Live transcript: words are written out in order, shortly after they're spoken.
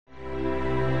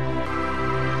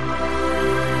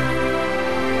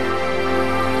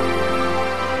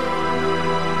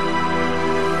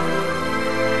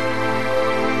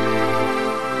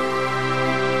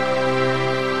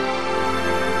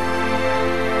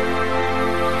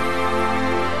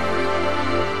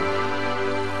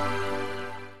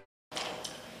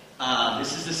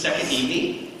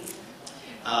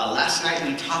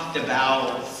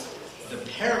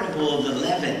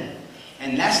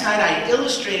And last night I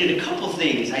illustrated a couple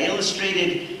things. I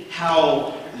illustrated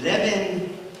how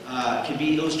leaven can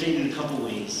be illustrated in a couple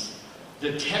ways.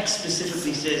 The text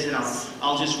specifically says, and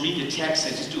I'll just read the text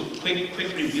and just do a quick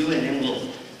review, and then we'll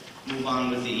move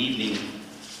on with the evening.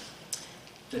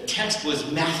 The text was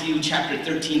Matthew chapter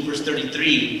 13, verse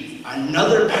 33.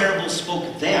 Another parable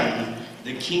spoke them.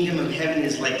 The kingdom of heaven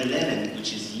is like leaven,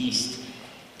 which is yeast,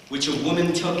 which a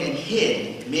woman took and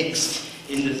hid, mixed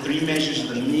in the 3 measures of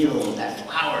the meal, that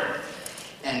flour,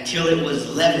 until it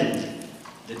was leavened,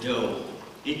 the dough.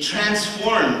 It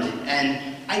transformed,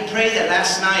 and I pray that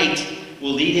last night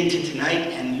will lead into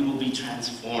tonight, and you will be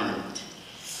transformed.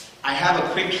 I have a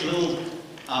quick little,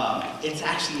 it's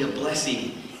actually a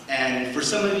blessing. And for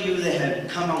some of you that have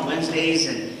come on Wednesdays,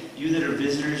 and you that are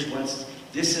visitors,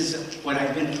 this is what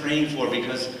I've been praying for,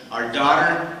 because our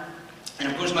daughter,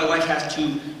 and of course my wife has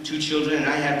two children, and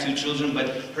I have 2 children, but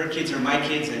her kids are my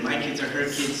kids, and my kids are her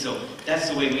kids, so that's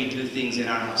the way we do things in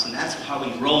our house, and that's how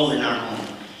we roll in our home.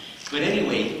 But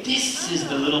anyway, this is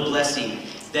the little blessing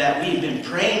that we've been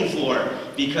praying for,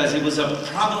 because it was a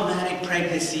problematic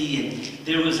pregnancy, and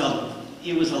they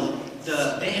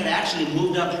had actually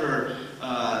moved up her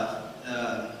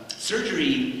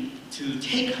surgery to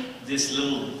take this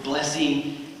little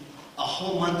blessing a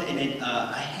whole month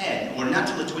ahead, or not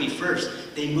till the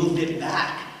 21st. They moved it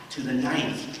back to the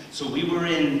 9th. So we were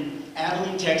in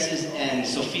Abilene, Texas, and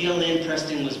Sophia Lynn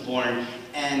Preston was born,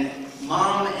 and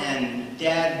Mom and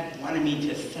Dad wanted me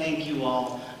to thank you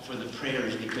all for the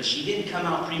prayers, because she didn't come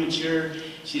out premature.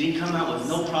 She didn't come out with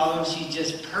no problems. She's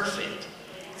just perfect.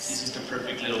 She's just a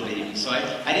perfect little baby. So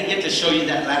I didn't get to show you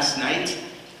that last night,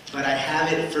 but I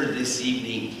have it for this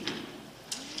evening.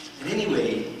 And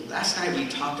anyway, last night we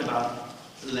talked about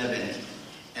leaven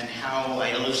and how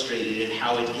I illustrated it,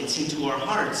 how it gets into our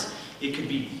hearts. It could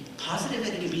be positive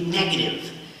and it could be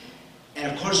negative.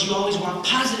 And of course you always want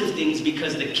positive things,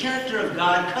 because the character of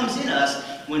God comes in us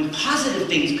when positive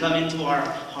things come into our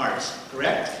hearts,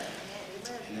 correct?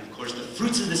 And of course the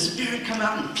fruits of the Spirit come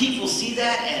out and people see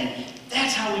that, and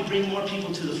that's how we bring more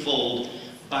people to the fold,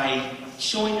 by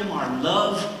showing them our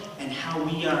love and how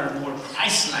we are more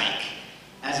Christ-like,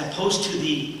 as opposed to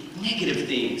the negative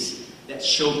things that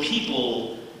show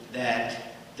people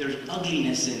that there's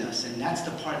ugliness in us, and that's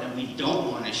the part that we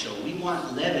don't want to show. We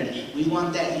want leaven. We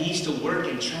want that yeast to work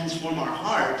and transform our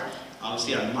heart,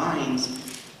 obviously our minds,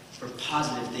 for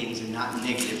positive things and not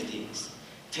negative things.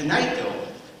 Tonight, though,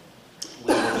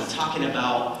 we'll be talking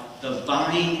about the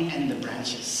vine and the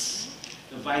branches.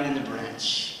 The vine and the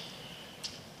branch.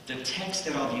 The text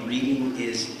that I'll be reading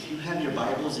is, if you have your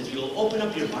Bibles, if you'll open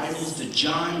up your Bibles to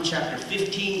John chapter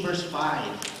 15, verse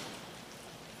 5.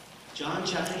 John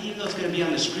chapter, even though it's going to be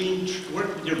on the screen,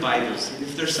 work with your Bibles. And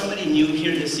if there's somebody new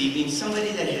here this evening,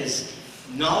 somebody that is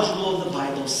knowledgeable of the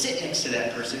Bible, sit next to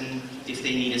that person if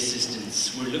they need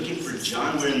assistance. We're looking for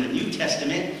John. We're in the New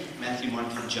Testament, Matthew, Mark,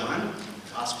 and John,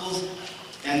 Gospels.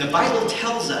 And the Bible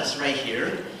tells us right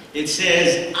here, it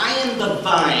says, I am the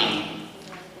vine,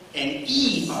 and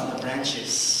ye are the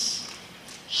branches.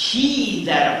 He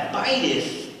that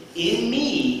abideth in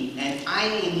me, and I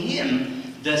in him,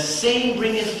 the same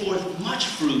bringeth forth much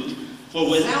fruit, for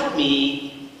without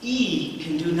me ye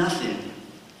can do nothing.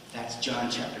 That's John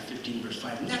chapter 15, verse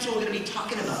 5. And that's what we're going to be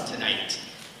talking about tonight.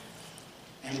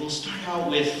 And we'll start out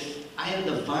with, I am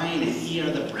the vine and ye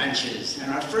are the branches.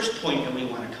 And our first point that we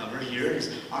want to cover here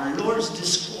is our Lord's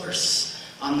discourse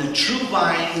on the true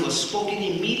vine was spoken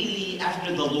immediately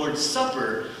after the Lord's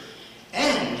Supper.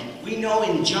 And we know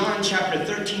in John chapter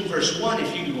 13, verse 1,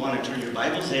 if you want to turn your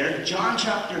Bibles there, John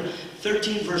chapter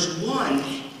 13, verse 1,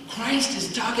 Christ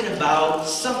is talking about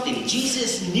something.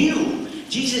 Jesus knew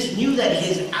that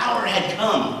his hour had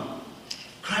come.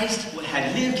 Christ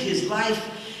had lived his life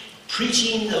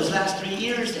preaching those last 3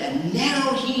 years, and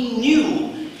now he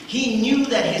knew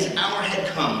that his hour had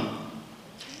come.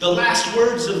 The last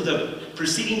words of the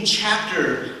preceding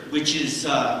chapter, which is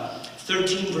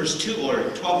 13 verse 2, or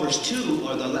 12 verse 2,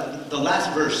 or the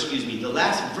last verse,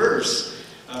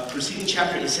 preceding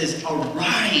chapter, it says,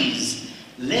 arise,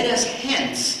 let us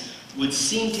hence, would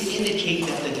seem to indicate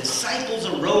that the disciples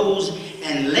arose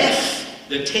and left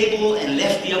the table and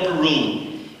left the upper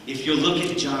room. If you look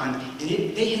at John,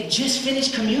 and they had just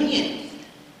finished communion.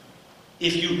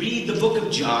 If you read the book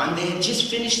of John, they had just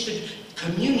finished the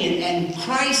communion, and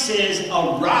Christ says,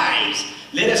 arise,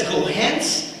 let us go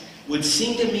hence, would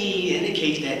seem to me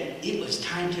indicate that it was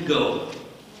time to go.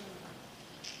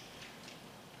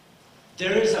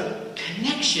 There is a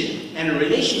connection and a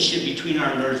relationship between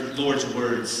our Lord's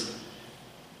words.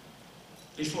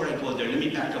 Before I go there, let me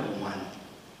back up one.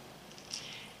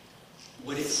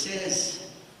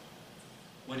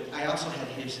 What what I also had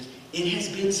here says, it has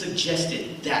been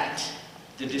suggested that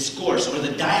the discourse or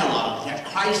the dialogue that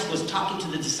Christ was talking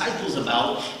to the disciples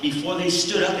about before they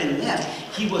stood up and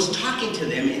left, he was talking to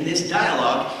them in this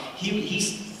dialogue.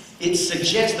 It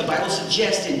suggests, the Bible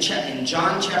suggests in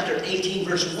John chapter 18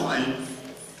 verse 1,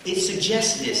 it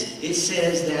suggests this. It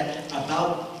says that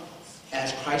about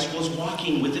as Christ was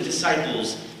walking with the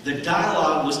disciples, the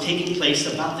dialogue was taking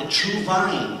place about the true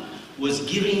vine was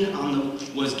getting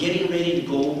ready to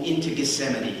go into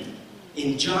Gethsemane.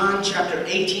 In John chapter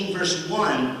 18 verse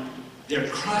 1, they're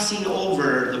crossing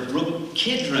over the brook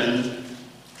Kidron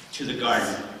to the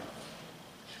garden.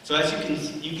 So as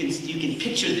you can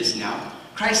picture this now.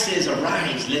 Christ says,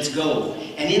 "Arise, let's go."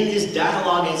 And in this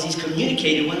dialogue, as he's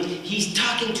communicating with them, he's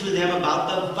talking to them about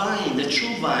the vine, the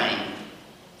true vine.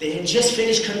 They had just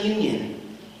finished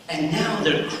communion, and now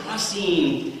they're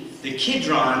crossing the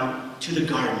Kidron to the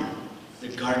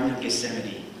Garden of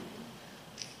Gethsemane.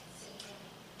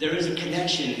 There is a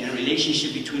connection and a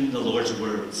relationship between the Lord's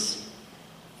words.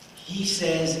 He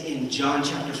says in John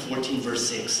chapter 14, verse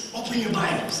 6, open your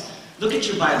Bibles. Look at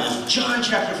your Bibles. John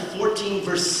chapter 14,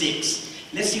 verse 6.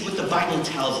 Let's see what the Bible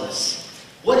tells us.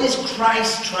 What is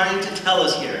Christ trying to tell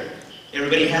us here?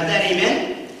 Everybody have that?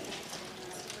 Amen?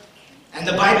 And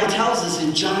the Bible tells us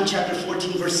in John chapter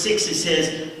 14, verse 6, it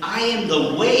says, I am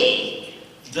the way,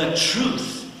 the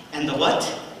truth, and the what?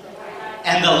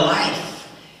 And the life.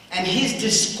 And his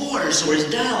discourse or his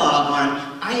dialogue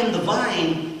on, I am the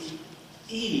vine,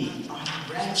 ye are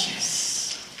the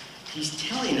branches. He's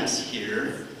telling us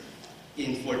here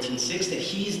in 14:6 that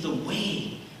he is the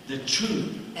way, the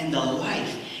truth, and the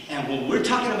life. And what we're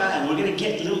talking about, and we're going to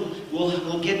get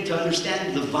we'll get to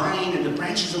understand the vine and the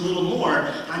branches a little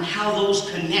more on how those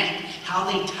connect, how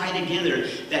they tie together,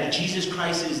 that Jesus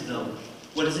Christ is the,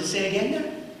 what does it say again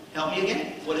there? Help me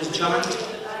again. What is John?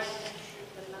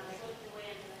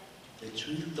 The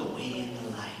truth, the way, and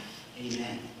the life.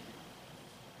 Amen.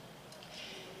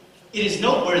 It is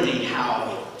noteworthy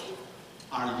how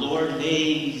our Lord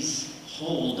lays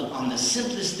hold on the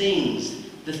simplest things,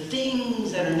 the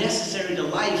things that are necessary to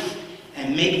life,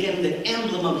 and make them the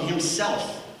emblem of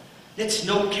himself. Let's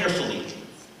note carefully.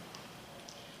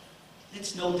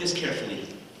 Let's note this carefully.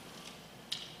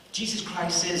 Jesus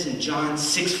Christ says in John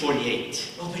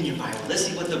 6:48, open your Bible. Let's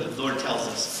see what the Lord tells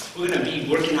us. We're going to be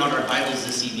working out our Bibles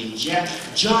this evening.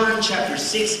 John chapter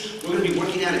 6. We're going to be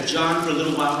working out of John for a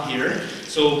little while here.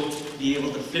 So be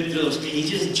able to flip through those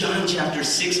pages. John chapter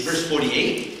 6, verse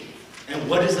 48. And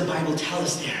what does the Bible tell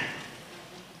us there?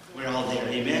 We're all there,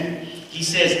 amen? He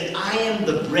says, I am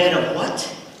the bread of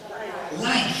what?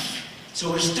 Life.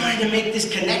 So we're starting to make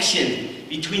this connection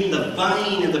between the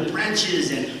vine and the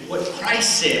branches and what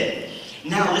Christ said.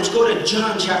 Now let's go to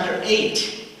John chapter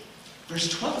 8, verse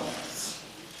 12.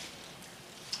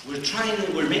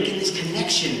 We're making this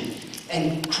connection.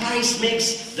 And Christ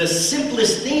makes the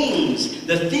simplest things,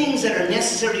 the things that are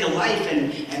necessary to life,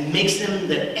 and makes them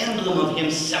the emblem of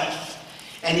himself.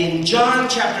 And in John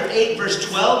chapter 8, verse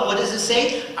 12, what does it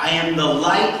say? I am the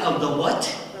light of the what?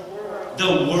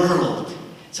 The world.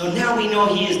 So now we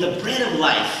know he is the bread of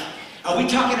life. Are we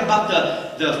talking about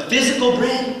the physical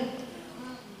bread?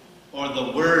 Or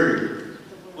the word?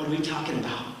 What are we talking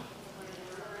about?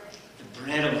 The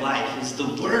bread of life is the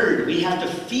word. We have to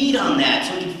feed on that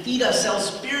so we can feed ourselves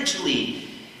spiritually.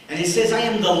 And it says, I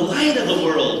am the light of the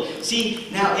world. See,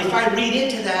 now if I read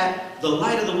into that, the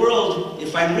light of the world,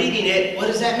 if I'm reading it, what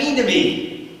does that mean to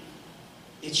me?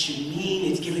 It should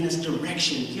mean it's giving us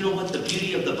direction. You know what the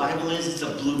beauty of the Bible is? It's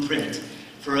a blueprint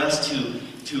for us to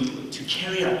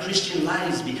carry our Christian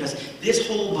lives, because this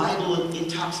whole Bible,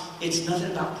 it's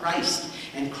nothing about Christ.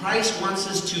 And Christ wants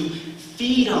us to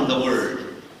feed on the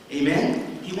Word.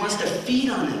 Amen? He wants to feed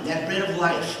on it, that bread of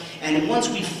life. And once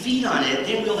we feed on it,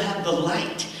 then we'll have the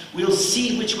light. We'll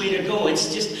see which way to go.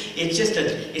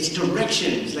 It's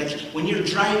directions. Like when you're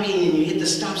driving and you hit the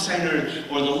stop sign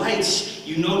or the lights,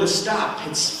 you know to stop.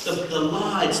 It's the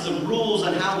law, it's the rules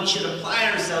on how we should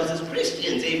apply ourselves as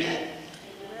Christians. Amen?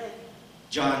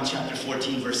 John chapter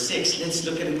 14, verse 6. Let's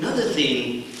look at another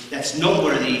thing that's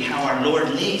noteworthy, how our Lord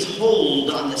lays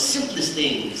hold on the simplest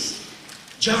things.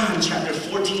 John chapter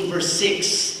 14, verse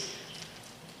 6.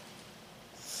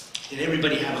 Did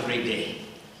everybody have a great day?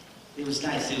 It was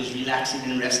nice. It was relaxing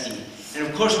and resting. And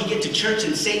of course we get to church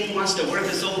and Satan wants to work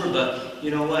us over, but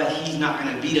you know what? He's not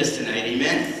going to beat us tonight.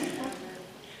 Amen?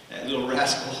 That little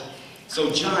rascal. So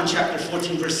John chapter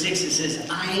 14, verse 6, it says,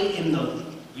 I am the...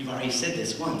 We've already said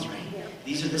this once, right?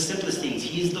 These are the simplest things.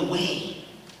 He is the way,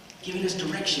 giving us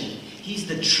direction. He's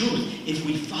the truth. If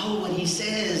we follow what he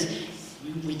says,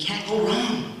 we can't go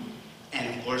wrong.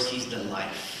 And of course, he's the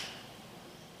life.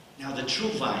 Now the true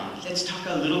vine. Let's talk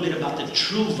a little bit about the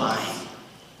true vine.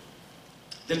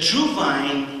 The true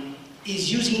vine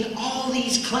is using all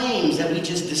these claims that we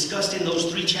just discussed in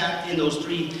those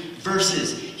three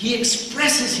verses. He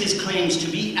expresses his claims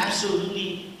to be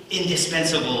absolutely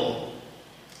indispensable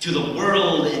to the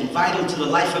world and vital to the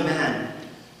life of man.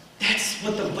 That's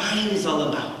what the vine is all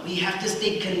about. We have to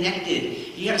stay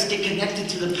connected. You got to stay connected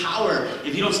to the power.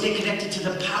 If you don't stay connected to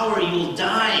the power, you will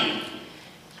die.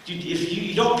 If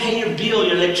you don't pay your bill,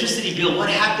 your electricity bill, what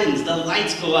happens? The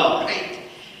lights go out, right?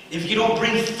 If you don't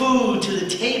bring food to the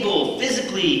table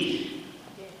physically,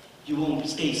 you won't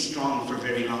stay strong for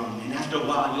very long. And after a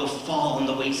while, you'll fall on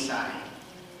the wayside.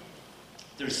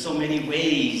 There's so many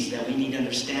ways that we need to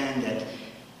understand that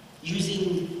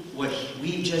using what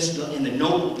we've just done, in the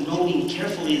noting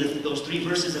carefully those three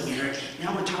verses that we heard,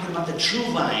 now we're talking about the true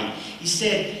vine. He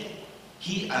said,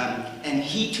 and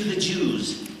he to the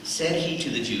Jews, said he to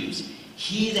the Jews,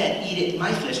 he that eateth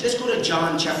my flesh. Let's go to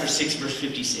John chapter 6, verse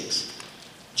 56.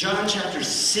 John chapter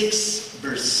 6,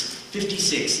 verse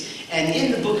 56. And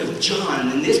in the book of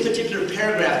John, in this particular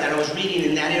paragraph that I was reading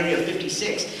in that area of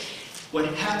 56, what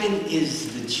happened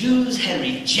is the Jews had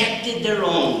rejected their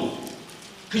own.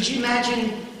 Could you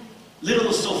imagine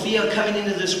little Sophia coming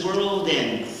into this world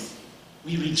and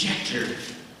we reject her?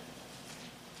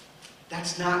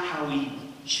 That's not how we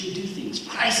should do things.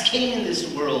 Christ came in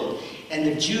this world, and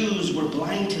the Jews were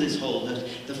blind to this whole.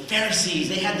 The Pharisees,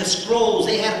 they had the scrolls,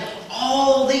 they had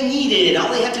all they needed.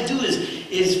 All they had to do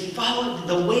is follow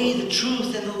the way, the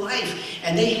truth, and the life.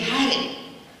 And they had it,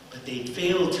 but they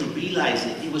failed to realize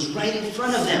it. It was right in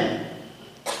front of them.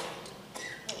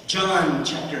 John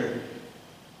chapter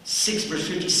 6, verse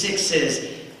 56 says,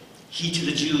 he to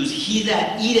the Jews, he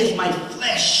that eateth my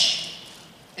flesh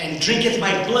and drinketh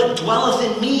my blood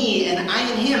dwelleth in me, and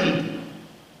I in him.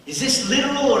 Is this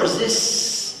literal, or is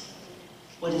this,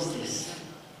 what is this?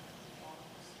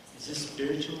 Is this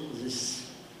spiritual? Is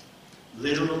this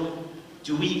literal?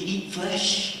 Do we eat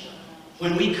flesh?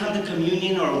 When we come to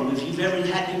communion, or if you've ever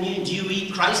had communion, do you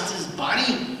eat Christ's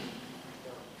body?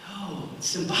 No, it's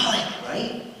symbolic,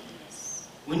 right?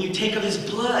 When you take of his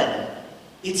blood,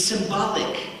 it's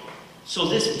symbolic. So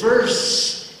this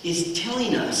verse is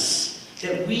telling us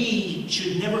that we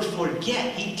should never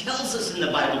forget. He tells us in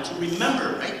the Bible to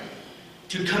remember, right?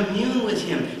 To commune with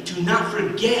him, to not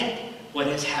forget what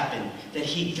has happened, that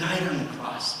he died on the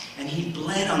cross, and he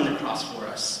bled on the cross for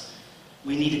us.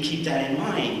 We need to keep that in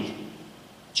mind.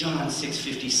 John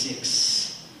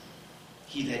 6:56.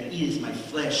 He that eateth my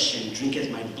flesh and drinketh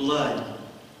my blood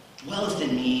dwelleth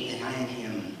in me, and I in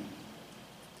him.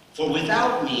 For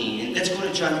without me, and let's go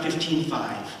to John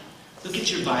 15:5. Look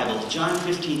at your Bible, John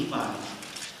 15:5.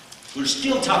 We're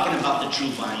still talking about the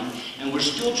true vine, and we're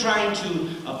still trying to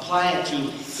apply it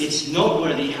to, it's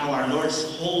noteworthy how our Lord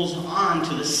holds on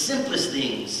to the simplest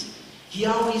things. He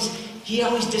always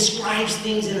describes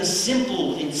things in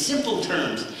simple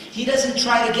terms. He doesn't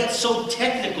try to get so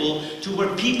technical to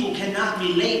where people cannot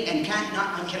relate and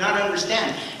cannot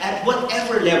understand at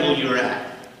whatever level you're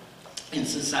at in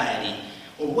society,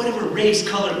 or whatever race,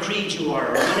 color, creed you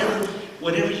are, or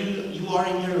whatever you are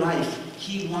in your life.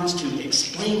 He wants to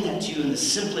explain that to you in the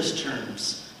simplest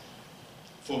terms.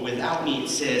 For without me, it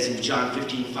says in John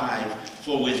 15:5,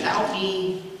 for without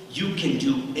me, you can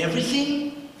do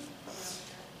everything.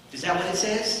 Is that what it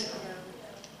says?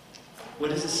 What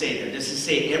does it say there? Does it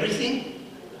say everything?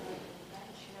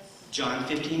 John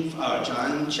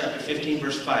chapter 15,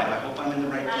 verse 5. I hope I'm in the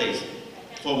right place.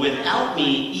 For without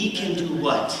me, ye can do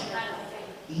what?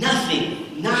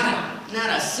 Nothing. Not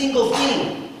a single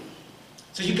thing.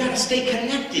 So you got to stay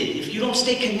connected. If you don't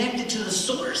stay connected to the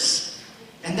source,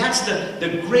 and that's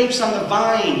the grapes on the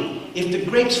vine. If the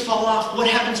grapes fall off, what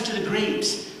happens to the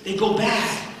grapes? They go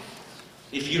bad.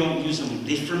 If you don't use them,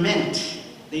 they ferment.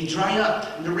 They dry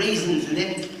up, the raisins, and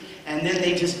then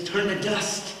they just turn to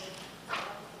dust.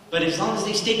 But as long as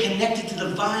they stay connected to the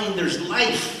vine, there's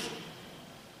life.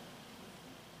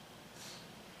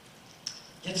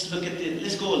 Let's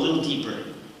go a little deeper.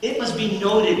 It must be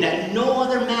noted that no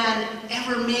other man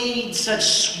ever made such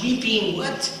sweeping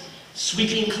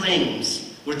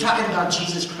claims. We're talking about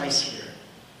Jesus Christ here.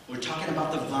 We're talking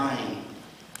about the vine,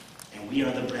 and we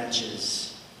are the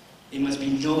branches. It must be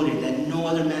noted that no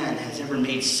other man has ever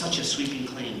made such a sweeping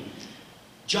claim.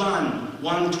 John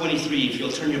 1:23, if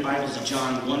you'll turn your Bibles to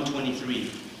John 1:23.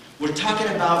 We're talking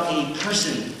about a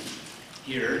person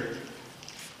here.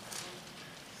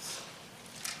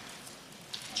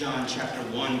 John chapter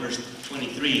 1, verse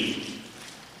 23.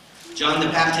 John the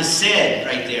Baptist said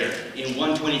right there in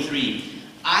 1:23,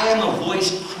 I am a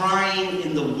voice crying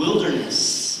in the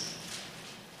wilderness.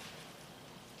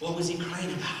 What was he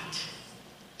crying about?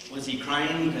 Was he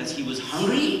crying because he was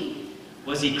hungry?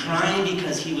 Was he crying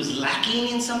because he was lacking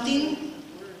in something?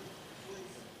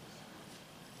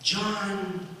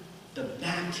 John the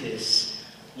Baptist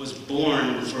was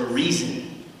born for a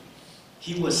reason.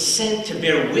 He was sent to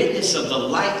bear witness of the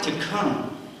light to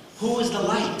come. Who was the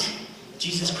light?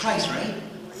 Jesus Christ, right?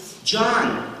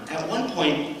 John, at one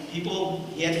point,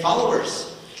 he had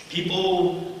followers.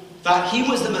 People thought he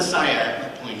was the Messiah at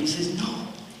that point. He says, no.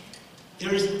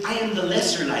 I am the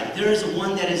lesser light. There is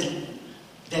one that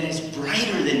is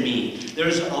brighter than me. There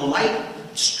is a light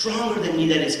stronger than me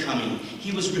that is coming.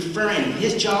 He was referring.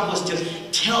 His job was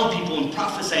to tell people and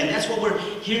prophesy. And that's what we're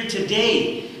here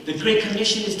today. The Great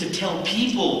Commission is to tell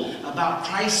people about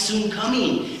Christ soon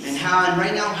coming and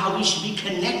right now how we should be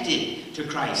connected to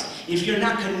Christ. If you're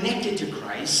not connected to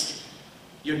Christ,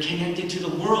 you're connected to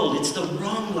the world. It's the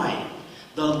wrong light.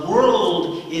 The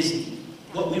world is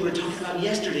what we were talking about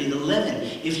yesterday, the leaven.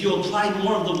 If you apply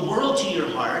more of the world to your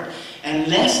heart and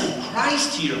less of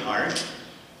Christ to your heart,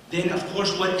 then of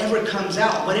course whatever comes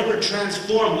out, whatever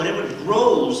transforms, whatever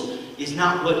grows is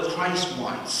not what Christ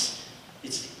wants.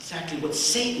 It's exactly what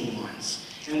Satan wants.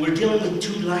 And we're dealing with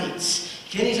two lights.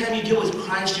 Anytime you deal with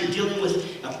Christ, you're dealing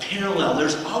with a parallel.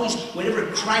 There's always, whatever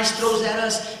Christ throws at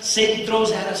us, Satan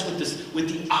throws at us with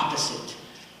the opposite.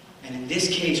 And in this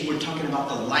case, we're talking about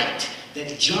the light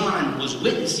that John was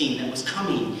witnessing that was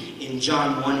coming in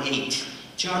John 1:8.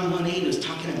 John 1:8 was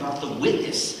talking about the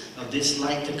witness of this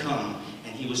light to come,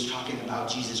 and he was talking about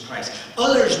Jesus Christ.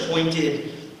 Others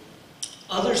pointed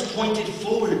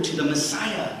forward to the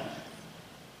Messiah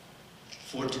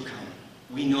for to come.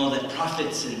 We know that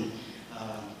prophets and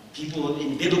people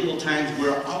in biblical times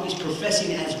were always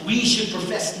professing, as we should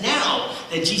profess now,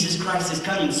 that Jesus Christ is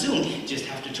coming soon. You just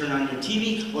have to turn on your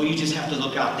TV, or you just have to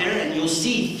look out there, and you'll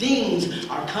see things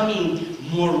are coming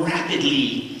more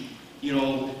rapidly. You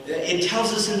know, it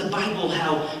tells us in the Bible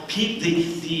how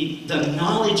the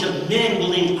knowledge of men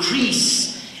will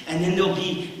increase, and then they'll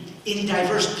be in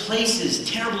diverse places,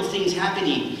 terrible things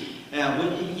happening.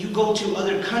 When you go to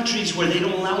other countries where they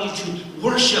don't allow you to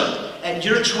worship at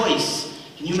your choice.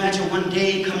 Can you imagine one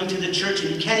day coming to the church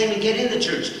and you can't even get in the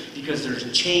church because it's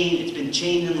been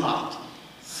chained and locked?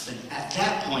 But at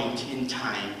that point in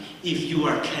time, if you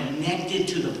are connected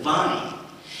to the vine,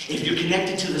 if you're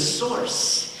connected to the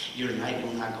source, your light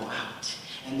will not go out.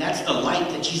 And that's the light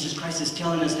that Jesus Christ is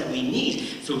telling us that we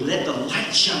need. So let the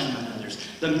light shine on others.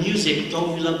 The music,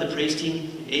 don't you love the praise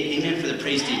team? Amen for the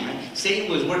praise team, right?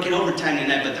 Satan was working overtime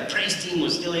tonight, but the praise team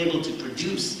was still able to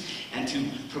produce and to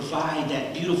provide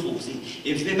that beautiful thing.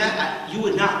 You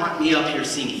would not want me up here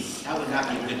singing. That would not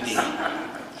be a good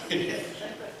thing.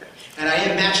 And I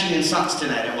am matching in socks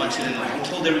tonight, I want you to know. I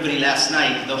told everybody last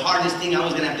night, the hardest thing I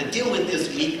was going to have to deal with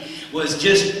this week was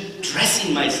just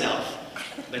dressing myself.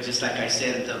 But just like I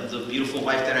said, the beautiful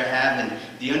wife that I have and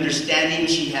the understanding,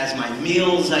 she has my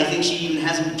meals. I think she even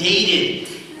has them dated.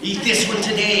 Eat this one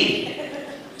today.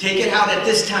 Take it out at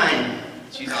this time.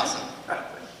 She's awesome.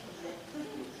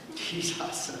 She's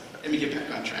awesome. Let me get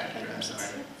back on track here. I'm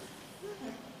sorry.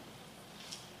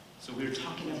 So we were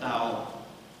talking about,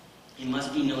 it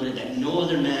must be noted that no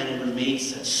other man ever made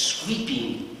such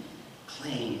sweeping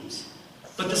claims.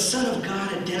 But the Son of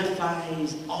God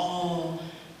identifies all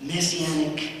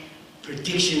messianic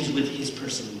predictions with his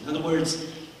person. In other words,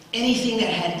 anything that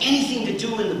had anything to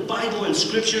do in the Bible and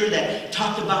Scripture that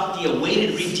talked about the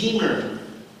awaited Redeemer,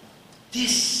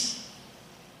 this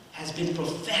has been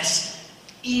professed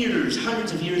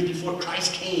hundreds of years before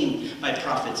Christ came by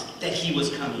prophets, that he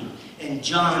was coming. And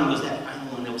John was that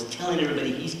final one that was telling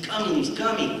everybody, he's coming, he's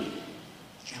coming.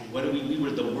 And what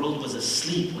the world was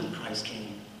asleep when Christ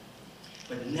came.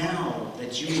 But now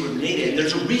that you were made it,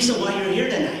 there's a reason why you're here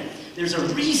tonight. There's a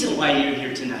reason why you're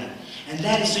here tonight. And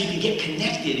that is so you can get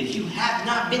connected. If you have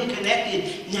not been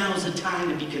connected, now is the time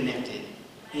to be connected.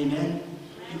 Amen?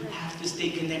 You have to stay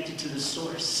connected to the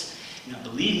source. Now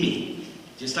believe me,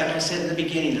 just like I said in the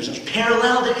beginning, there's a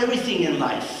parallel to everything in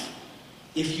life.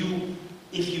 If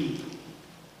you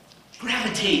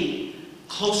gravitate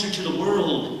closer to the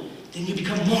world, then you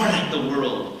become more like the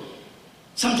world.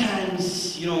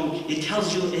 Sometimes, it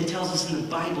tells us in the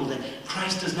Bible that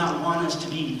Christ does not want us to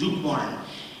be lukewarm.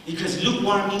 Because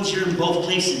lukewarm means you're in both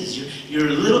places. You're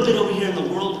a little bit over here in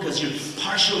the world because you're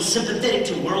partial and sympathetic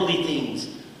to worldly things.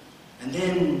 And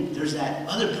then there's that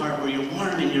other part where you're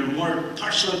warm and you're more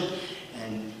partial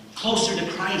and closer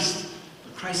to Christ.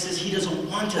 But Christ says he doesn't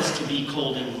want us to be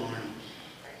cold and warm.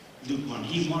 Lukewarm.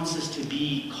 He wants us to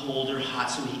be cold or hot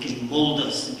so he can mold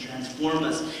us and transform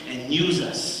us and use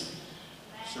us.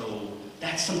 So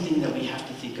that's something that we have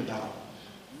to think about.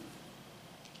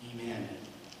 Amen.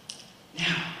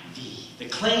 The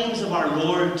claims of our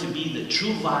Lord to be the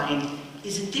true vine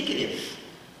is indicative.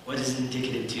 What is it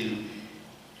indicative to?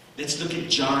 Let's look at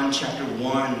John chapter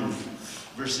 1,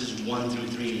 verses 1 through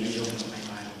 3. Let me open up my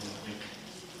Bible real quick.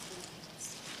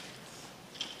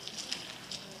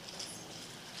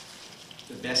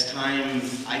 The best time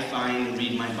I find to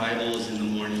read my Bible is in the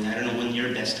morning. I don't know when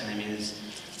your best time is.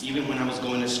 Even when I was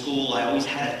going to school, I always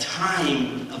had a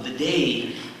time of the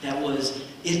day that was,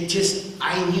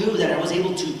 I knew that I was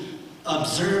able to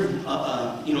absorb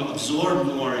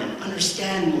more and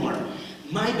understand more.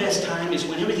 My best time is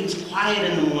when everything's quiet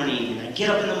in the morning, and I get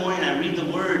up in the morning and I read the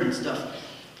Word and stuff,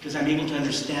 because I'm able to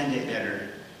understand it better.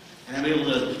 And I'm able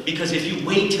to, because if you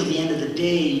wait till the end of the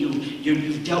day,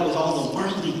 you've dealt with all the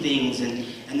worldly things, and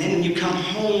then you come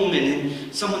home and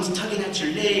then someone's tugging at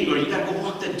your leg, or you got to go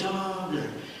walk the dog, or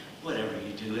whatever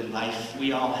you do in life.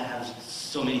 We all have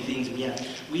so many things.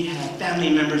 We have family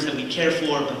members that we care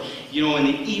for, but in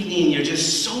the evening you're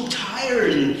just so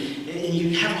tired and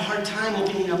you have a hard time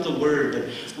opening up the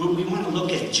Word. But we want to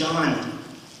look at John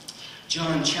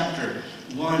chapter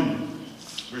 1,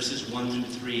 verses 1 through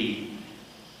 3.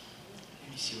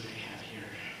 Let me see what I have here.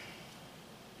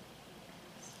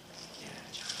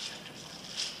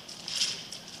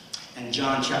 And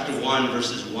John chapter 1,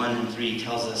 verses 1 and 3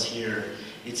 tells us here,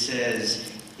 it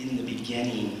says, in the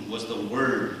beginning was the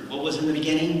Word. What was in the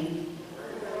beginning?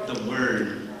 The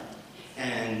Word.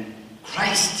 And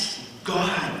Christ,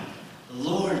 God,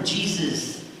 Lord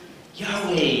Jesus,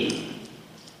 Yahweh,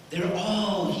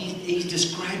 he's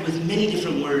described with many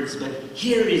different words, but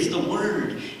here is the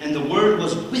Word. And the Word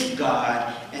was with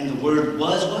God, and the Word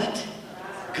was what?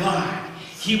 God.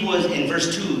 He was, in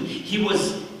verse 2, he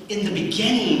was in the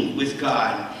beginning with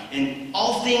God, and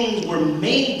all things were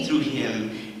made through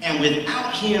him, and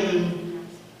without him,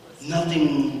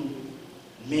 nothing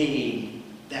made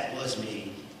that was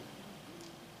made.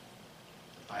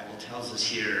 The Bible tells us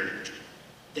here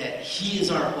that he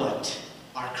is our what?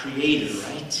 Our creator,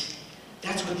 right?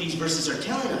 That's what these verses are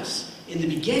telling us. In the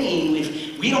beginning,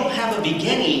 if we don't have a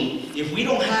beginning, if we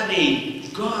don't have a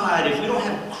God, if we don't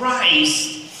have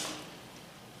Christ,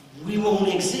 we won't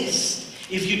exist.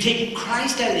 If you take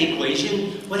Christ out of the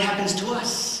equation, what happens to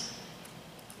us?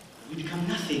 We become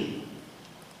nothing.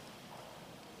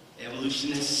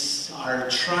 Evolutionists are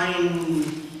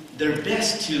trying their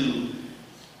best to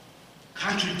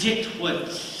contradict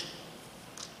what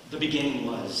the beginning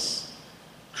was.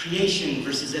 Creation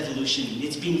versus evolution.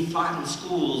 It's being fought in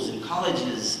schools and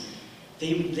colleges.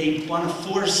 They want to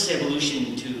force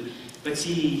evolution but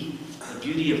see, the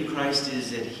beauty of Christ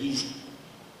is that he's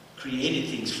created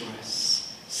things for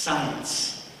us.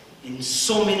 Science. In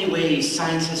so many ways,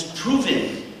 science has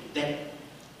proven that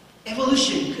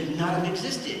evolution could not have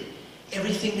existed.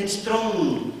 Everything that's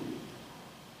thrown,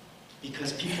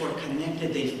 because people are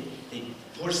connected, they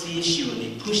force the issue and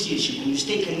they push the issue. When you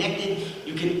stay connected,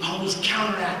 you can always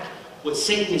counteract what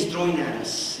Satan is throwing at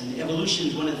us. And evolution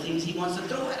is one of the things he wants to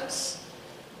throw at us.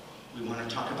 We want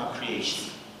to talk about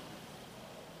creation.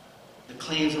 The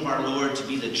claims of our Lord to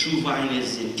be the true vine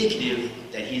is indicative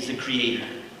that he is the creator.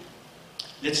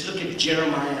 Let's look at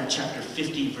Jeremiah chapter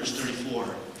 50, verse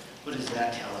 34. What does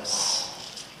that tell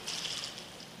us?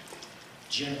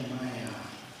 Jeremiah.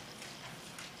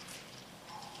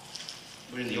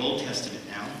 We're in the Old Testament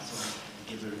now, so I'll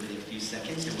give everybody a few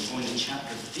seconds, and we're going to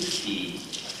chapter 50.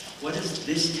 What does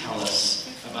this tell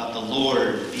us about the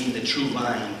Lord being the true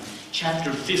vine?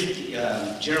 Chapter 50,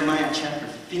 Jeremiah chapter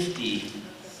 50,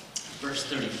 verse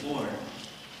 34.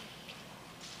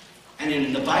 And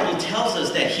in the Bible tells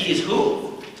us that he is who?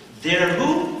 Their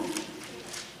who?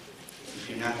 If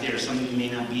you're not there, some of you may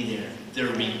not be there. Their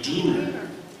Redeemer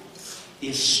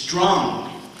is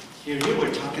strong. Here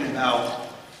we're talking about,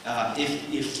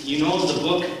 if you know the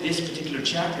book, this particular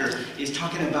chapter is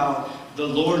talking about the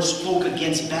Lord spoke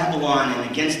against Babylon and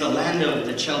against the land of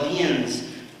the Chaldeans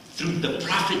through the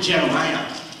prophet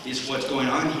Jeremiah is what's going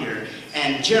on here.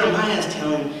 And Jeremiah is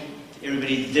telling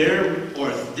everybody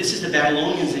this is the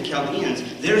Babylonians, the Chaldeans,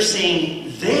 they're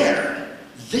saying their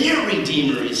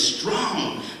Redeemer is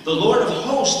strong. The Lord of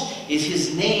hosts is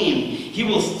his name. He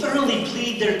will thoroughly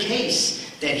plead their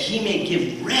case, that he may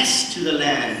give rest to the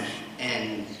land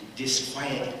and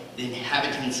disquiet the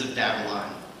inhabitants of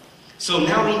Babylon. So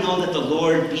now we know that the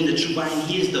Lord, being the true vine,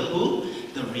 he is the who?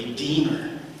 The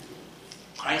Redeemer.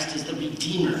 Christ is the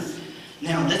Redeemer.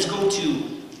 Now let's go to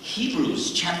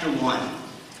Hebrews chapter 1.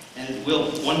 And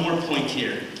one more point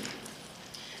here.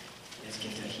 Let's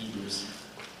get to Hebrews.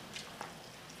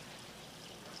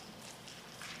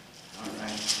 All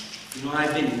right.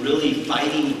 I've been really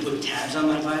fighting to put tabs on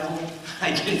my Bible.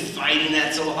 I've been fighting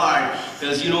that so hard.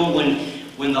 Because,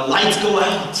 when the lights go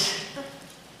out,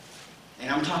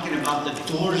 about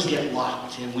the doors get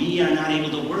locked and we are not able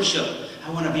to worship. I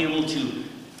want to be able to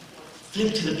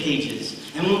flip to the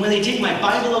pages. And when they take my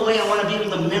Bible away, I want to be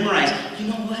able to memorize. You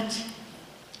know what?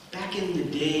 Back in the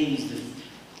days, the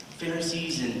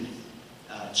Pharisees and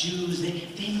Jews,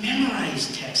 they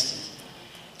memorized texts.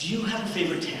 Do you have a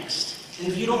favorite text? And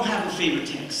if you don't have a favorite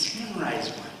text, memorize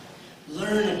one.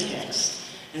 Learn a text.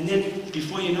 And then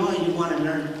before you know it, you want to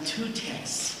learn 2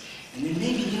 texts. And then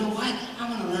maybe, you know what? I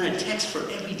want to learn a text for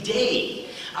every day.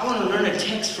 I want to learn a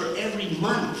text for every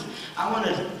month. I want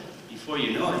to, before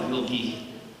you know it, you'll be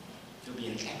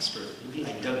an expert. You'll be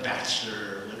like Doug Batchelor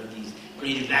or one of these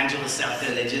great evangelists out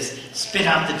there that just spit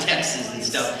out the texts and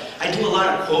stuff. I do a lot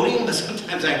of quoting, but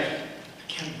sometimes I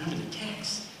can't remember the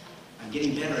text. I'm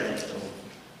getting better at it, though.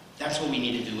 That's what we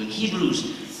need to do. In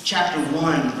Hebrews chapter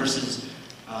 1, verses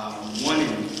 1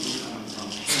 and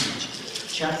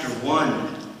chapter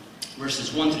 1,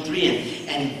 verses 1 to 3.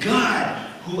 And God,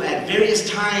 who at various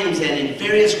times and in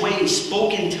various ways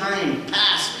spoke in time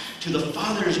past to the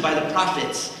fathers by the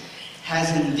prophets,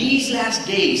 has in these last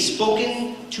days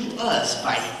spoken to us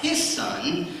by his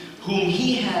Son, whom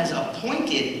he has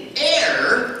appointed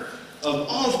heir of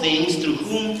all things, through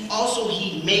whom also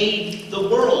he made the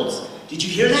worlds. Did you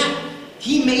hear that?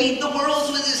 He made the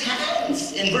worlds with his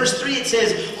hands. In verse 3 it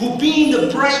says, who being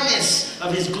the brightness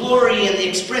of his glory and the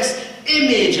express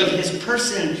image of his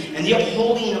person, and the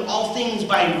upholding of all things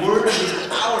by word of his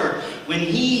power, when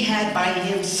he had by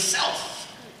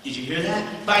himself, did you hear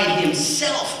that? By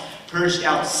himself purged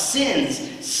out sins,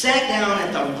 sat down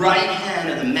at the right hand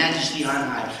of the majesty on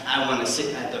high. I want to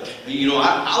sit at the,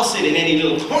 I'll sit in any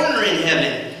little corner in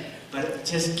heaven, but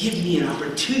just give me an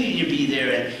opportunity to be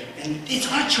there, and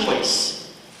it's our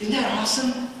choice. Isn't that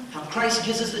awesome? How Christ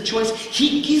gives us the choice.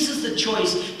 He gives us the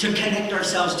choice to connect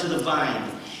ourselves to the vine.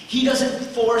 He doesn't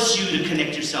force you to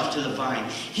connect yourself to the vine.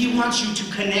 He wants you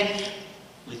to connect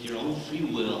with your own free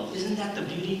will. Isn't that the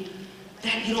beauty?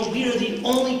 That, we are the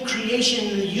only creation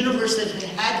in the universe that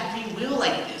had free will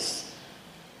like this.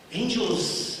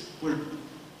 Angels were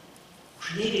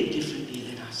created differently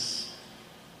than us.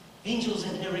 Angels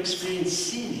have never experienced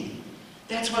sin.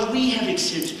 That's why we have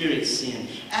experienced sin.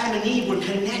 Adam and Eve were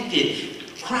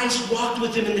connected. Christ walked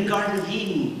with them in the Garden of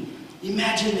Eden.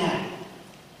 Imagine that.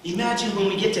 Imagine when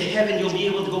we get to heaven, you'll be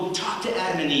able to go talk to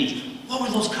Adam and Eve. What were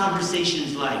those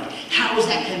conversations like? How was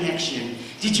that connection?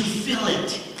 Did you feel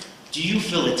it? Do you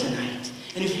feel it tonight?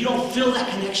 And if you don't feel that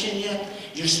connection yet,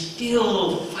 you're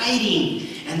still fighting.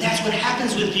 And that's what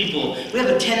happens with people. We have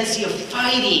a tendency of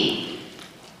fighting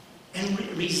and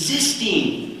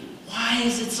resisting. Why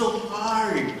is it so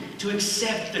hard to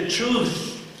accept the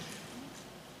truth?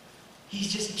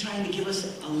 He's just trying to give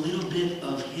us a little bit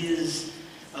of his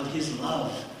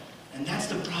love. And that's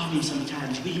the problem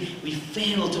sometimes. We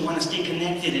fail to want to stay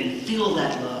connected and feel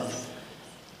that love.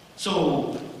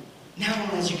 So now,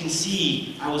 as you can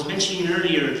see, I was mentioning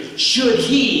earlier, should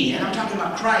he, and I'm talking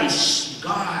about Christ,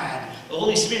 God, the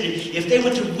Holy Spirit, if they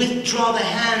were to withdraw the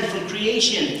hand from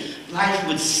creation, life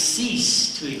would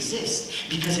cease to exist.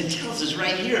 Because it tells us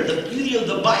right here, the beauty of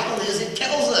the Bible is it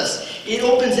tells us, it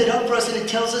opens it up for us and it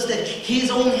tells us that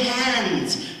his own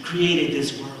hands created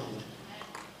this world.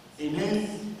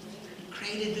 Amen? He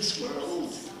created this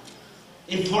world.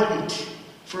 Important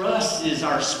for us is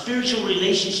our spiritual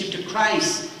relationship to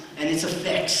Christ and its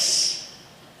effects.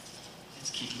 Let's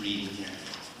keep reading here.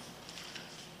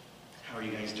 How are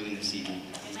you guys doing this evening?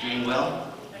 Are you doing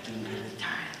well? Doing good at the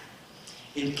time.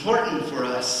 Important for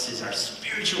us is our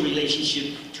spiritual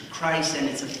relationship to Christ and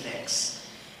its effects.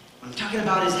 What I'm talking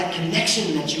about is that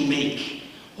connection that you make.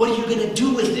 What are you going to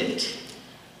do with it?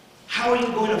 How are you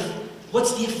going to,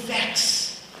 what's the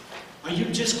effects? Are you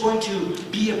just going to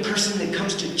be a person that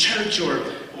comes to church or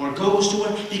goes to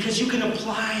work? Because you can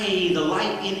apply the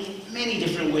light in many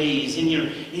different ways in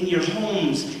your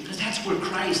homes, because that's where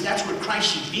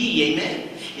Christ should be. Amen.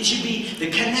 It should be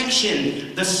the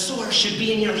connection, the source should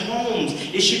be in your homes.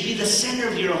 It should be the center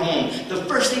of your home. The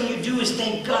first thing you do is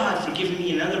thank God for giving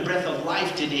me another breath of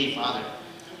life today, Father.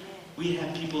 We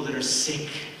have people that are sick.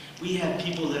 We have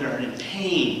people that are in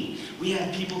pain. We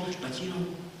have people, but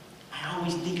I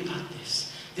always think about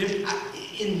this.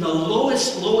 In the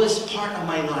lowest part of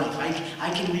my life, I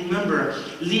can remember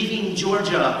leaving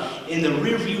Georgia in the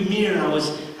rearview mirror.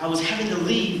 I was having to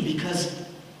leave because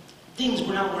things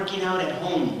were not working out at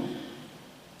home.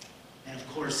 And of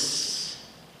course,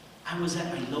 I was at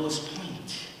my lowest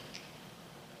point.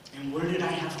 And where did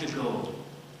I have to go?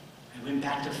 I went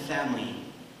back to family.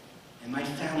 And my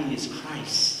family is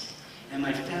Christ. And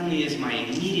my family is my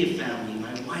immediate family,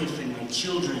 my wife and my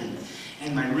children,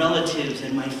 and my relatives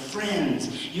and my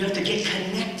friends. You have to get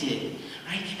connected,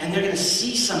 right? And they're going to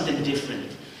see something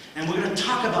different. And we're going to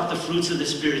talk about the fruits of the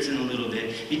Spirit in a little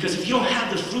bit. Because if you don't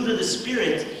have the fruit of the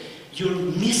Spirit, you're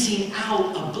missing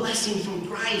out a blessing from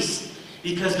Christ.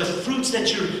 Because the fruits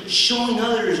that you're showing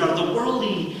others are the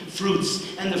worldly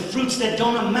fruits. And the fruits that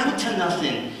don't amount to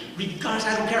nothing. Regardless,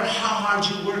 I don't care how hard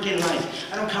you work in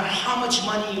life. I don't care how much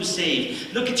money you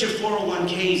save. Look at your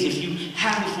 401ks if you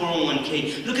have a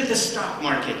 401k. Look at the stock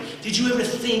market. Did you ever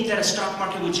think that a stock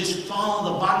market would just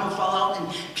fall, the bottom would fall out,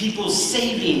 and people's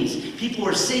savings, people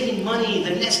are saving money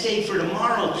the next day for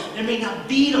tomorrow. There may not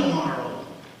be tomorrow.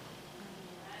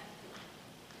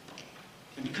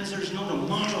 And because there's no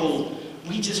tomorrow,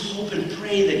 we just hope and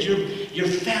pray that your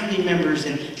family members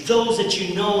and those that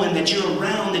you know and that you're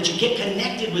around, that you get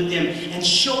connected with them and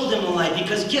show them a light.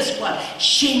 Because guess what?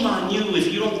 Shame on you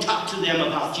if you don't talk to them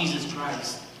about Jesus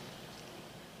Christ.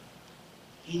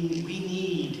 We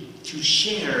need to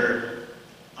share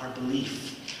our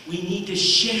belief. We need to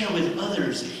share with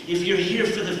others. If you're here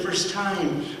for the first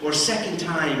time or second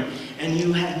time and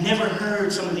you have never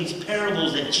heard some of these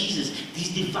parables that Jesus,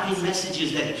 these divine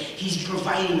messages that He's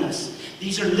providing us,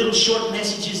 these are little short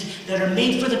messages that are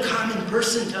made for the common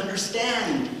person to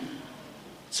understand.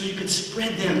 So you could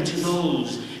spread them to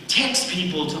those. Text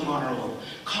people tomorrow.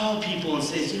 Call people and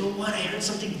say, you know what, I heard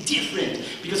something different.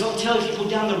 Because I'll tell you, if you go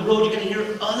down the road, you're going to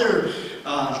hear other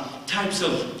types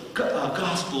of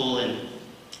gospel and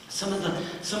some of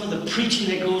the preaching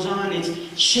that goes on. It's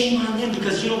shame on them,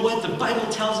 because you know what? The Bible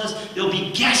tells us there'll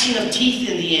be gnashing of teeth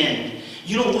in the end.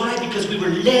 You know why? Because we were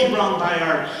led wrong by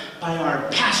our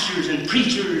pastors and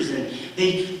preachers, and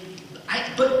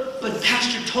but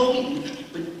pastor told me,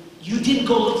 but you didn't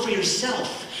go look for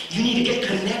yourself. You need to get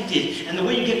connected, and the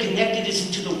way you get connected is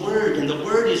into the Word, and the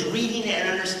Word is reading it and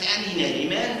understanding it.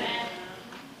 Amen?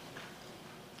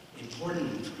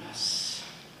 Important for us.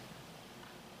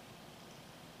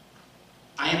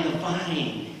 I am the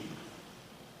vine,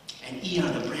 and ye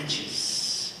are the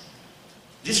branches.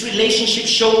 This relationship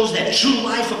shows that true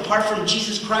life apart from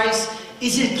Jesus Christ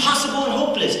is impossible and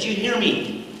hopeless. Do you hear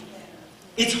me?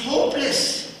 It's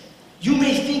hopeless. You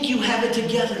may think you have it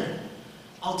together.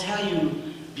 I'll tell you,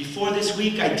 before this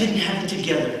week, I didn't have it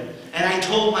together. And I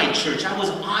told my church, I was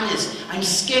honest, I'm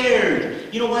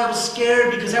scared. You know why I was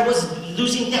scared? Because I was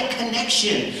losing that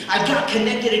connection. I got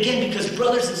connected again because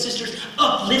brothers and sisters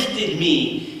uplifted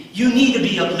me. You need to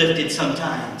be uplifted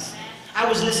sometimes. I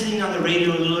was listening on the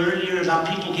radio a little earlier about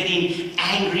people getting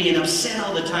angry and upset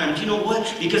all the time. Do you know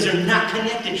what? Because they're not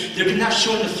connected. They're not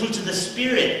showing the fruits of the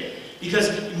Spirit.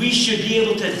 Because we should be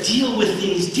able to deal with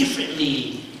things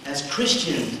differently as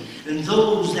Christians. And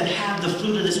those that have the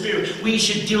fruit of the Spirit, we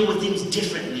should deal with things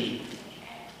differently.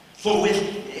 For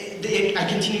I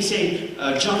continue saying,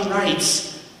 John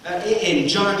writes in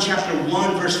John chapter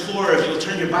 1 verse 4, if you'll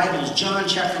turn your Bibles, John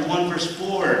chapter 1 verse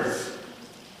 4.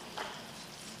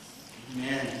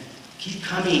 Amen. Keep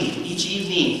coming each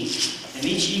evening. And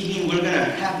each evening we're going to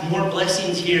have more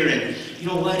blessings here. And you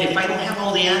know what? If I don't have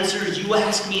all the answers, you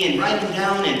ask me and write them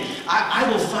down, and I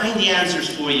will find the answers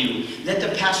for you. Let the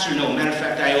pastor know. Matter of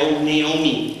fact, I owe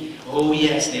Naomi. Oh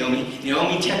yes, Naomi.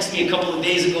 Naomi texted me a couple of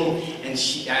days ago, and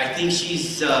I think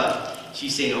she's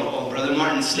saying, "Oh, Brother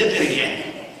Martin's slipping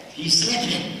again. He's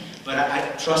slipping."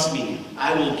 But trust me,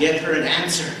 I will get her an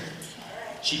answer.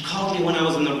 She called me when I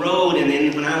was on the road, and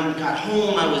then when I got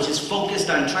home, I was just focused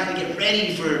on trying to get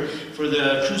ready for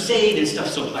the crusade and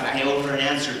stuff. But I owe her an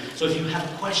answer. So if you have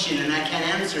a question and I can't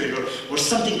answer it, or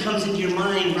something comes into your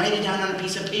mind, write it down on a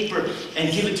piece of paper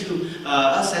and give it to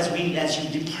us as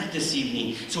you depart this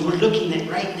evening. So we're looking at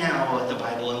right now at the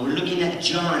Bible, and we're looking at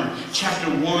John chapter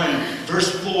 1,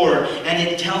 verse 4, and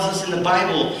it tells us in the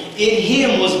Bible, in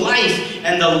Him was life,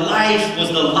 and the life was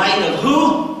the light of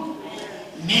who?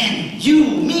 Men, you,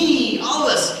 me, all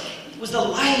of us. It was the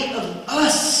light of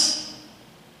us.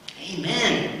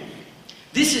 Amen.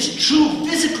 This is true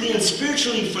physically and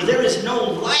spiritually, for there is no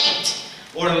light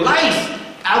or life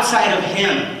outside of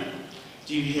Him.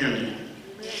 Do you hear me?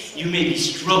 You may be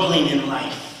struggling in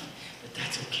life, but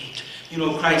that's okay. You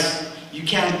know, Christ, you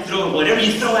can't throw whatever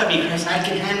you throw at me, Christ, I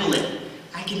can handle it.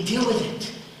 I can deal with it.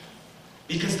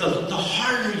 Because the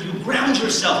harder you ground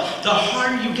yourself, the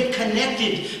harder you get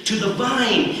connected to the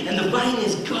vine. And the vine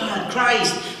is God,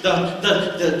 Christ.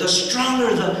 The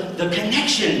stronger the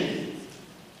connection,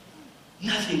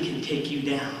 nothing can take you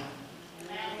down.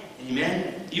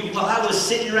 Amen? While I was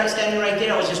standing right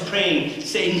there, I was just praying,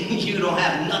 saying, you don't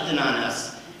have nothing on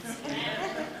us.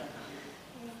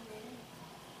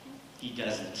 He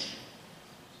doesn't.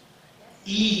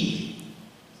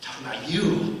 Talking about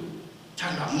you.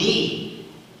 Talking about me.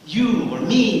 You or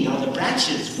me are the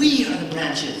branches. We are the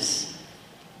branches.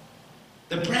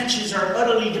 The branches are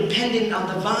utterly dependent on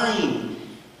the vine.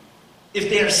 If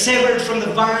they are severed from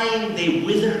the vine, they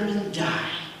wither and die.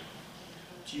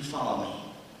 Do you follow me?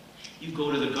 You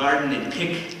go to the garden and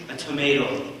pick a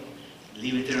tomato,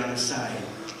 leave it there on the side.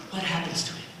 What happens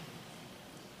to it?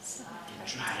 It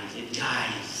dries, it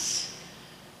dies.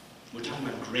 We're talking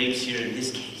about grapes here in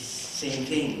this case. Same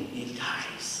thing, it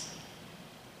dies.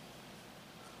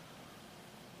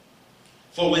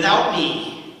 For without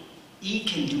me, ye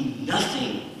can do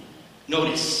nothing.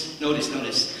 Notice.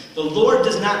 The Lord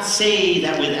does not say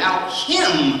that without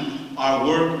him, our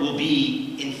work will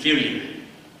be inferior.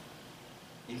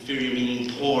 Inferior meaning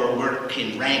poor, work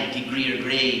in rank, degree, or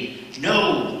grade.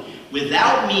 No,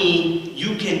 without me,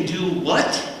 you can do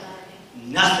what?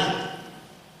 Nothing.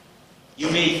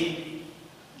 You may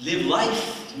live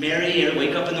life, marry, or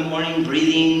wake up in the morning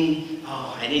breathing.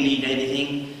 Oh, I didn't eat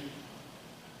anything.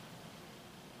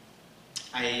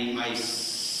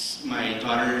 My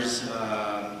daughter's,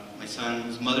 my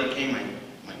son's mother came,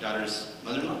 my daughter's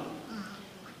mother-in-law.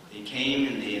 They came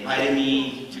and they invited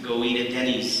me to go eat at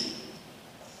Denny's.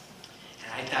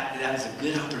 And I thought that was a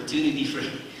good opportunity for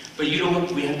me. But you know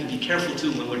what? We have to be careful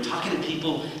too. When we're talking to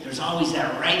people, there's always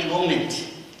that right moment.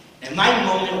 And my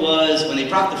moment was when they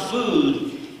brought the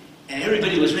food and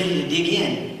everybody was ready to dig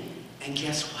in. And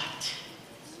guess what?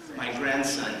 My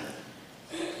grandson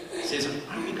says,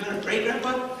 "Aren't we going to pray,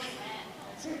 Grandpa?"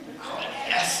 Oh,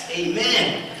 yes,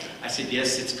 amen. I said,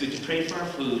 yes, it's good to pray for our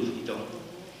food. You don't.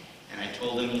 And I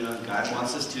told him, God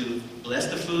wants us to bless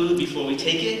the food before we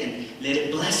take it and let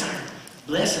it bless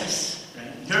us,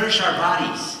 right? Nourish our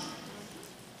bodies.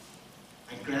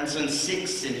 My grandson's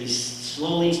 6 and he's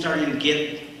slowly starting to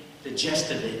get the gist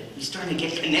of it. He's starting to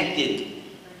get connected.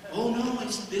 Oh no,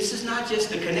 this is not just,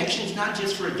 the connection's not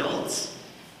just for adults.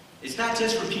 It's not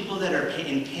just for people that are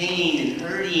in pain and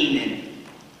hurting and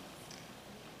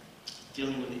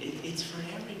dealing with it. It's for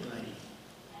everybody.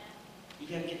 You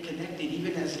got to get connected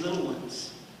even as little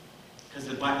ones. Because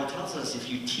the Bible tells us if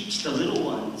you teach the little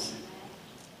ones,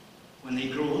 when they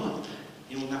grow up,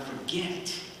 they will not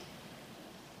forget.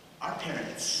 Our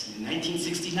parents in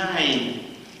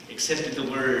 1969 accepted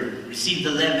the word, received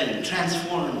the leaven,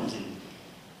 transformed. And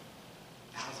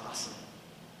that was awesome.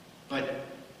 But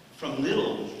from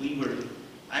little,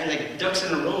 I like ducks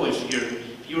in a row.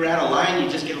 If you were out of line, you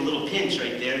just get a little pinch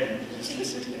right there and just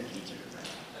listen to that teacher.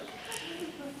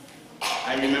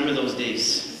 I remember those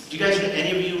days. Do you guys,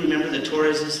 any of you remember the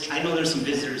Torreses? I know there's some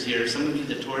visitors here. Some of you,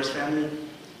 the Torres family,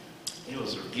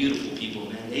 those are beautiful people,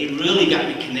 man. They really got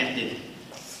me connected.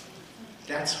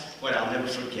 That's what I'll never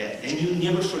forget. And you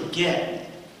never forget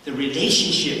the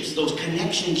relationships, those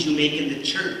connections you make in the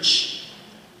church.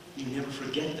 You never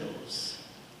forget those.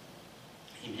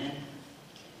 Amen.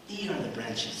 Ye are the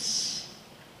branches.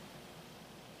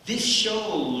 This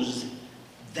shows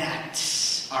that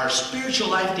our spiritual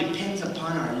life depends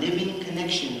upon our living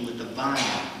connection with the vine.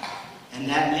 And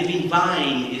that living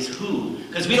vine is who?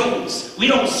 Because we don't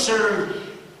serve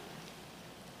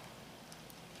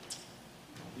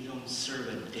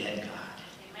a dead God.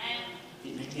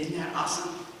 Amen. Isn't that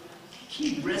awesome?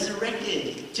 He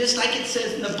resurrected. Just like it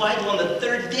says in the Bible, on the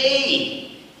 3rd day.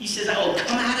 He says, I will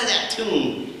come out of that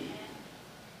tomb.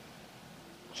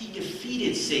 He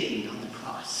defeated Satan on the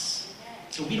cross.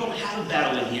 So we don't have a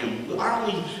battle with him. Our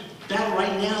only battle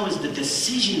right now is the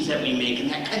decisions that we make and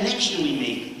that connection we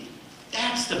make.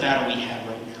 That's the battle we have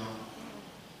right now.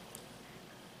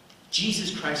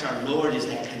 Jesus Christ, our Lord, is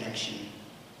that connection.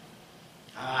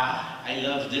 I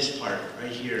love this part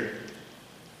right here.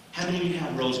 How many of you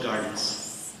have rose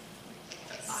gardens?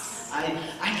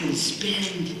 I can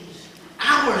spend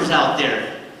hours out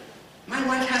there. My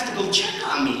wife has to go check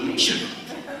on me, make sure.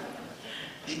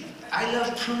 I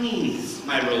love pruning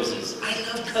my roses. I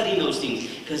love cutting those things.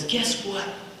 Because guess what?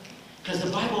 Because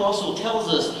the Bible also tells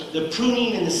us the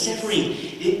pruning and the severing.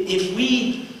 If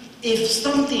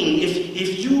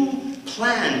you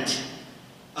plant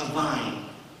a vine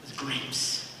with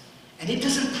grapes and it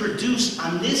doesn't produce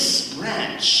on this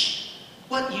branch,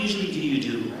 what usually do?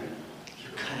 You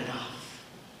cut it off.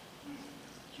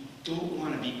 You don't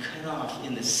want to be cut off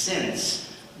in the sense,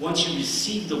 once you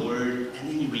receive the word and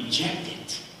then you reject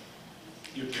it.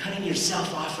 You're cutting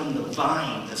yourself off from the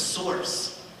vine, the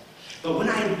source. But when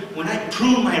I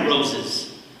prune my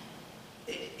roses,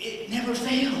 it never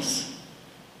fails.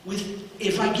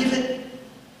 If I give it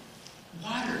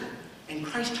water, and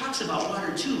Christ talks about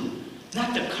water too,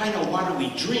 not the kind of water we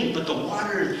drink, but the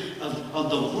water of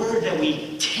the word that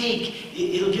we take,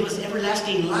 it'll give us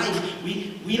everlasting life.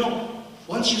 We don't,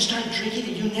 once you start drinking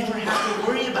it, you never have to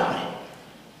worry about it.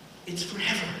 It's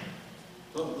forever.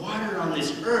 But water on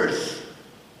this earth,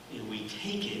 if we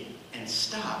take it, and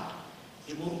stop,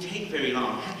 it won't take very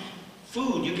long.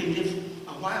 Food, you can live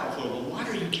a while for, but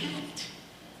water you can't.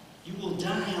 You will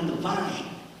die on the vine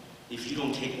if you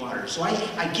don't take water. So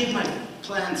I give my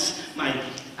plants,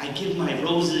 I give my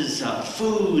roses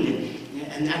food,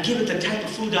 and I give it the type of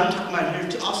food I'm talking about here,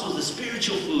 too, also the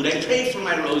spiritual food. I pray for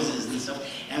my roses and stuff.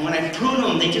 And when I prune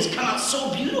them, they just come out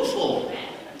so beautiful.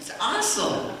 It's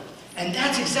awesome. And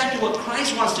that's exactly what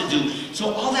Christ wants to do.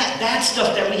 So all that bad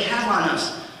stuff that we have on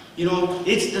us, you know,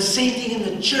 it's the same thing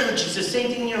in the church. It's the same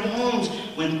thing in your homes.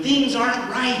 When things aren't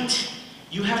right,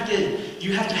 you have to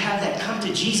have that come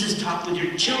to Jesus talk with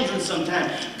your children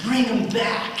sometime. Bring them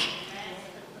back.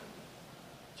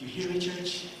 Do you hear me,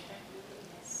 church?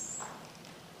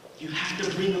 You have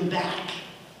to bring them back.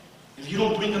 If you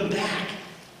don't bring them back,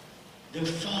 they'll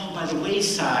fall by the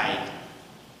wayside.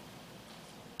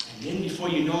 And then before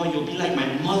you know it, you'll be like my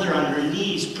mother on her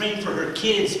knees praying for her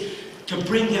kids to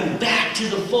bring them back to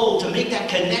the fold, to make that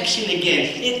connection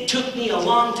again. It took me a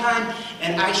long time,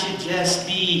 and I should just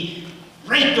be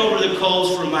raked over the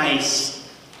coals for my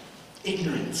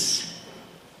ignorance.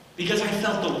 Because I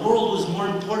felt the world was more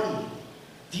important.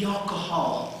 The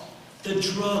alcohol, the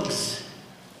drugs,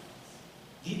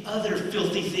 the other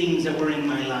filthy things that were in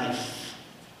my life.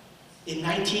 In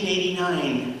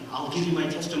 1989, I'll give you my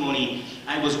testimony,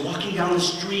 I was walking down the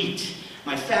street.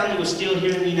 My family was still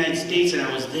here in the United States, and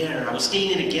I was there. I was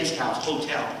staying in a guest house,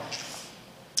 hotel.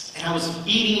 And I was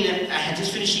eating, I had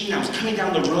just finished eating, I was coming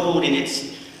down the road, and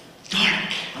it's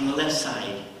dark on the left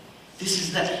side. This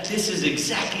is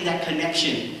exactly that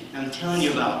connection I'm telling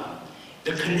you about.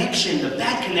 The connection, the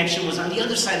bad connection, was on the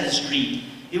other side of the street.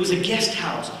 It was a guest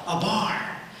house, a bar.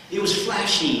 It was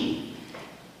flashing.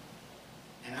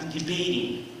 And I'm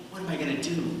debating, what am I going to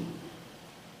do?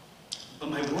 But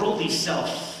my worldly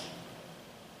self,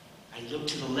 I look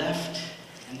to the left,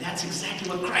 and that's exactly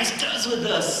what Christ does with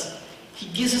us. He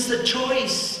gives us the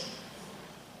choice.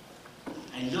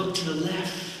 I look to the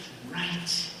left,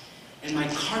 right, and my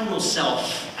carnal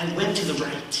self, I went to the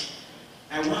right.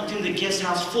 I walked into the guest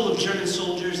house full of German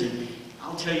soldiers, and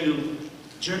I'll tell you,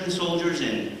 German soldiers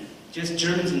and just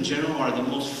Germans in general are the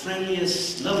most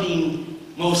friendliest, loving,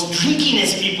 most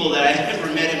drinkingest people that I've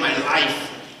ever met in my life.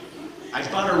 I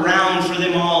bought a round for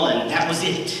them all, and that was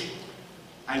it.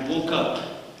 I woke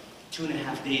up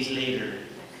 2.5 days later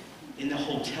in the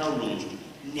hotel room,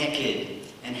 naked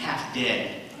and half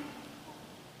dead.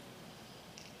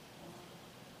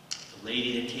 The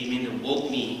lady that came in and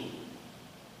woke me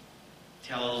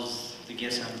tells the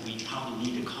guest house, we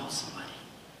probably need to call somebody.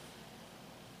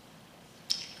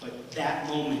 But that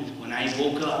moment, when I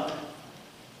woke up,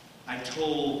 I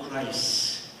told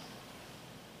Christ,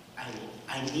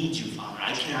 I need you, Father.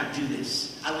 I cannot do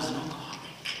this. I was an alcoholic.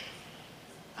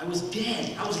 I was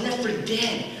dead. I was left for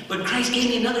dead. But Christ gave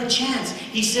me another chance.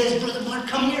 He says, Brother Mark,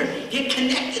 come here. Get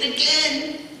connected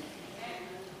again.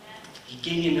 He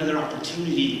gave me another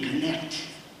opportunity to connect.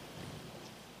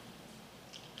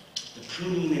 The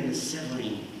pruning and the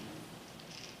severing.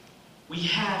 We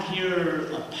have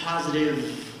here a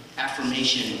positive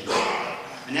affirmation.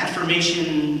 An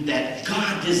affirmation that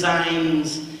God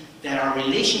designs that our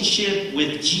relationship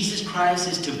with Jesus Christ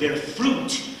is to bear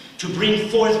fruit, to bring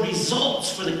forth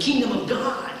results for the kingdom of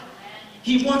God.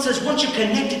 He wants us, once you're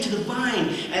connected to the vine,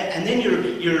 and then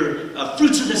your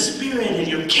fruits of the Spirit and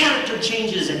your character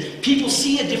changes, and people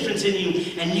see a difference in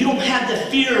you, and you don't have the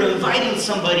fear of inviting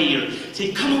somebody or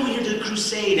say, come over here to the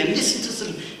crusade and listen to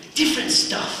some different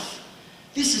stuff.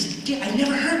 I've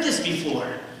never heard this before.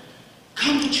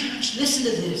 Come to church, listen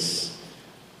to this.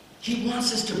 He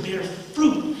wants us to bear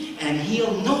fruit, and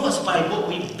He'll know us by what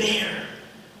we bear.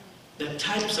 The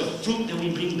types of fruit that we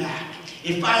bring back.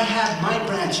 If I have my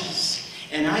branches,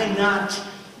 and I am not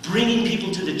bringing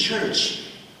people to the church,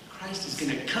 Christ is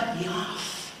going to cut me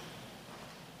off.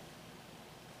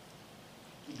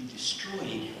 You'll be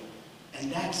destroyed.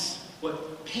 And that's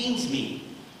what pains me,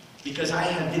 because I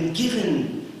have been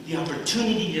given the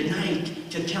opportunity tonight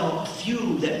to tell a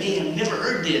few that may have never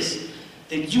heard this,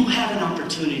 that you have an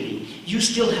opportunity. You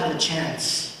still have a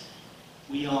chance.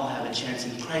 We all have a chance,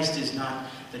 and Christ is not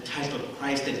the type of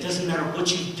Christ that doesn't matter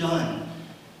what you've done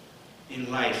in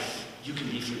life, you can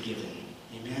be forgiven.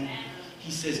 Amen?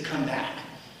 He says, come back.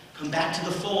 Come back to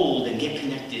the fold and get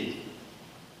connected.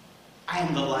 I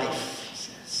am the life, He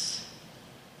says.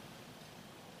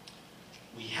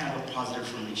 We have a positive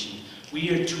formation. We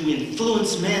are to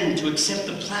influence men to accept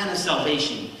the plan of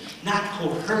salvation. Not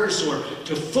coerce or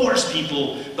to force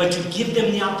people, but to give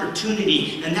them the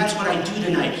opportunity. And that's what I do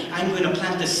tonight. I'm going to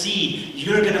plant the seed.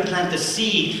 You're going to plant the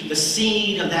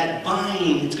seed of that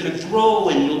vine. It's going to grow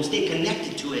and you'll stay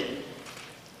connected to it.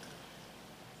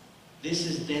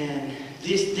 This then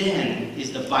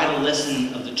is the vital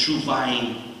lesson of the true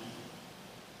vine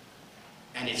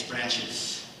and its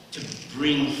branches, to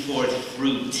bring forth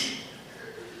fruit.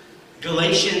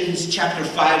 Galatians chapter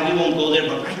 5, we won't go there,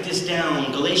 but write this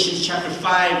down. Galatians chapter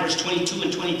 5, verse 22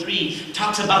 and 23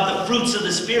 talks about the fruits of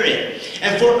the Spirit.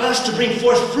 And for us to bring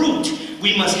forth fruit,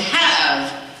 we must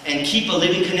have and keep a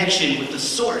living connection with the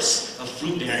source of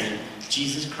fruit bearing,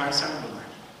 Jesus Christ our Lord.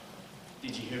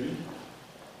 Did you hear me?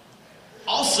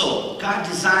 Also, God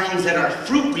designs that our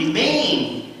fruit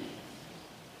remain.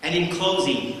 And in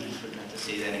closing, I forgot to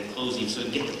say that in closing, so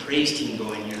we can get the praise team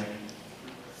going here.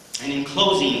 And in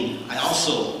closing,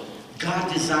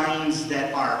 God designs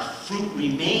that our fruit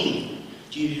remain.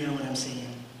 Do you hear what I'm saying?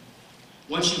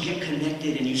 Once you get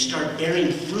connected and you start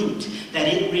bearing fruit, that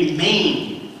it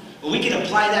remain. Well, we can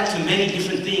apply that to many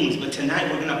different things, but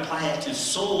tonight we're going to apply it to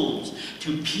souls,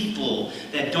 to people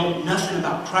that don't know nothing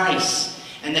about Christ,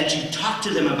 and that you talk to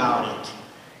them about it.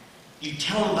 You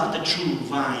tell them about the true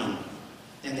vine,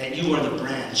 and that you are the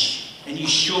branch, and you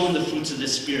show them the fruits of the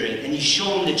Spirit, and you show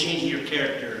them the change in your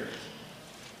character,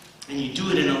 and you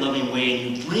do it in a loving way,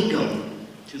 and you bring them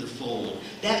to the fold.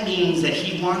 That means that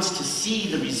He wants to see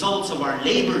the results of our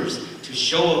labors to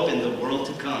show up in the world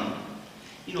to come.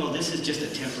 You know, this is just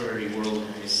a temporary world,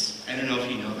 guys. I don't know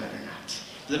if you know that or not.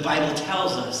 The Bible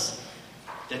tells us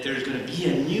that there's going to be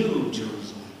a new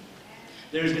Jerusalem.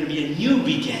 There's going to be a new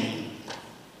beginning.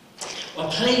 A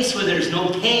place where there's no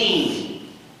pain.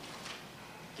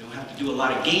 You don't have to do a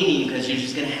lot of gaining, because you're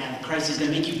just going to have, Christ is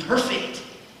going to make you perfect.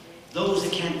 Those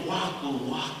that can't walk will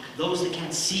walk. Those that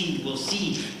can't see will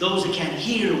see. Those that can't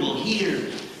hear will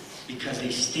hear, because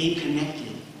they stayed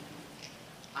connected.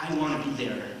 I want to be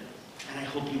there, and I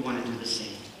hope you want to do the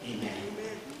same. Amen.